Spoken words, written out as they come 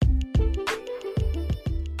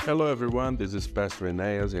Hello, everyone. This is Pastor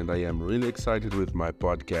Eneas, and I am really excited with my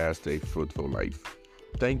podcast, A Fruitful Life.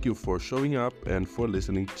 Thank you for showing up and for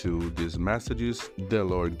listening to these messages the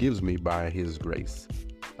Lord gives me by His grace.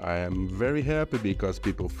 I am very happy because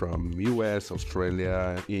people from US,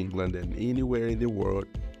 Australia, England, and anywhere in the world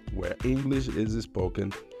where English is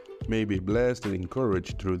spoken may be blessed and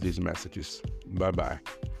encouraged through these messages. Bye bye.